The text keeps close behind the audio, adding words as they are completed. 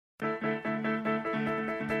That's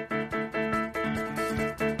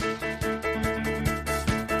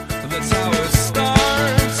how it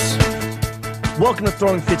starts. Welcome to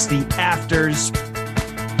Throwing Fits the Afters.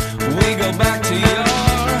 We go back to your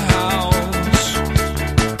house.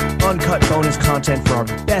 Uncut bonus content for our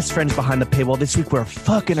best friends behind the paywall. This week we're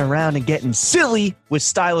fucking around and getting silly with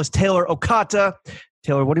stylist Taylor Okata.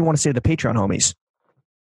 Taylor, what do you want to say to the Patreon homies?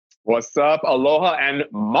 What's up? Aloha and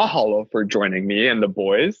mahalo for joining me and the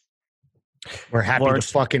boys. We're happy Lawrence,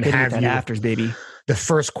 to fucking hit it with have that you. Afters, baby. The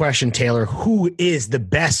first question, Taylor, who is the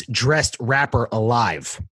best dressed rapper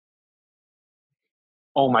alive?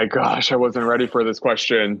 Oh my gosh, I wasn't ready for this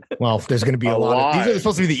question. Well, there's going to be a lot. These are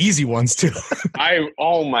supposed to be the easy ones too.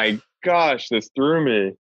 Oh my gosh, this threw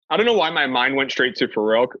me. I don't know why my mind went straight to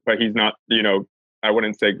Pharrell, but he's not, I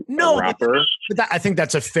wouldn't say a rapper. But I think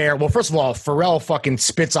that's a fair. Well, first of all, Pharrell fucking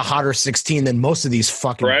spits a hotter 16 than most of these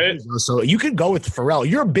fucking. Right. Videos, so you could go with Pharrell.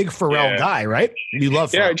 You're a big Pharrell guy, right? You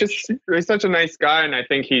love Pharrell. Yeah, he's such a nice guy, and I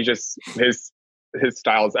think he just his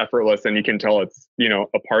style is effortless, and you can tell it's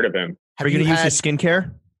a part of him. Are you going to use his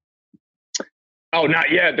skincare? Oh,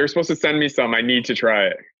 not yet. They're supposed to send me some. I need to try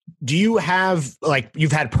it. Do you have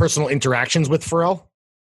you've had personal interactions with Pharrell?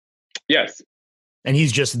 Yes. And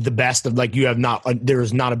he's just the best of you have not.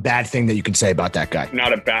 There's not a bad thing that you can say about that guy.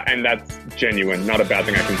 Not a bad, and that's genuine. Not a bad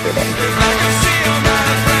thing I can say about him. I can see